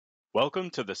Welcome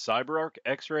to the Cyberark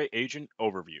xRay Agent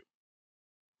Overview.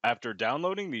 After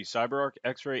downloading the Cyberark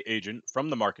xRay Agent from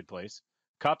the marketplace,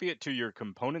 copy it to your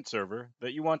component server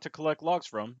that you want to collect logs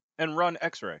from and run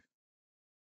xRay.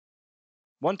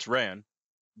 Once ran,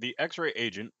 the xRay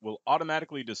agent will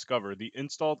automatically discover the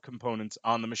installed components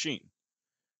on the machine.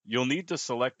 You'll need to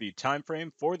select the time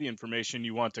frame for the information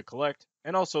you want to collect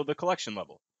and also the collection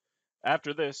level.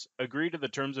 After this, agree to the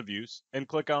terms of use and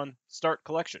click on Start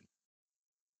Collection.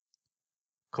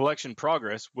 Collection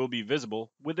progress will be visible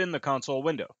within the console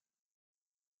window.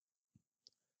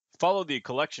 Follow the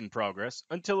collection progress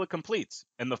until it completes,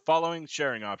 and the following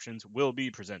sharing options will be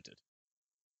presented.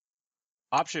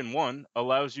 Option 1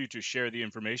 allows you to share the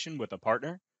information with a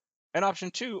partner, and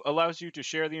Option 2 allows you to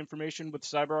share the information with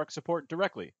CyberArk support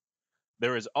directly.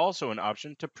 There is also an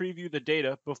option to preview the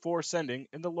data before sending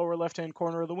in the lower left-hand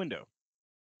corner of the window.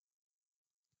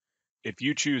 If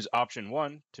you choose Option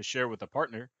 1 to share with a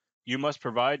partner, you must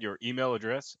provide your email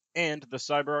address and the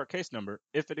CyberArk case number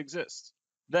if it exists.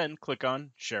 Then click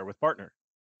on Share with Partner.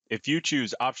 If you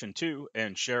choose Option 2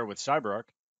 and Share with CyberArk,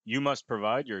 you must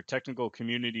provide your technical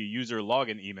community user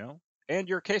login email and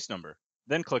your case number.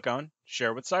 Then click on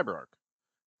Share with CyberArk.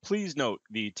 Please note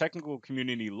the technical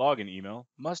community login email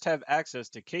must have access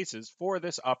to cases for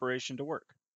this operation to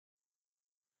work.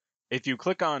 If you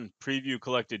click on Preview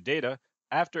Collected Data,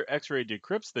 after xRay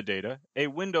decrypts the data, a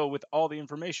window with all the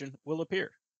information will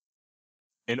appear.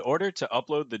 In order to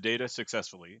upload the data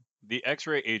successfully, the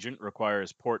xRay agent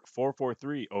requires port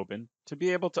 443 open to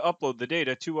be able to upload the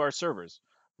data to our servers,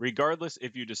 regardless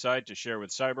if you decide to share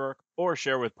with CyberArk or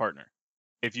share with partner.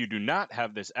 If you do not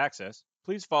have this access,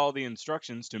 please follow the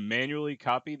instructions to manually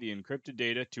copy the encrypted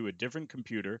data to a different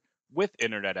computer with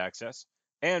internet access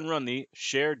and run the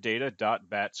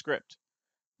sharedata.bat script.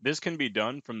 This can be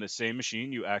done from the same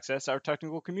machine you access our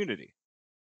technical community.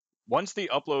 Once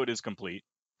the upload is complete,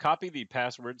 copy the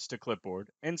passwords to clipboard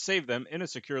and save them in a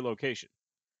secure location.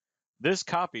 This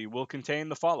copy will contain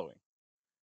the following: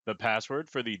 the password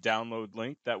for the download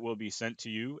link that will be sent to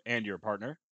you and your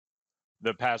partner,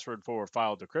 the password for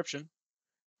file decryption,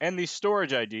 and the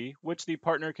storage ID which the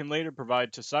partner can later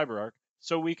provide to CyberArk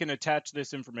so we can attach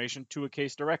this information to a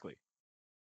case directly.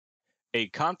 A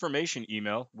confirmation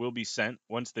email will be sent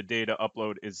once the data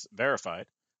upload is verified,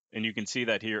 and you can see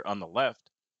that here on the left.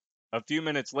 A few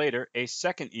minutes later, a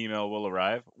second email will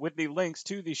arrive with the links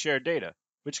to the shared data,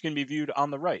 which can be viewed on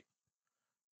the right.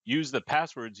 Use the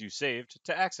passwords you saved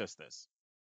to access this.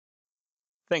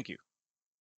 Thank you.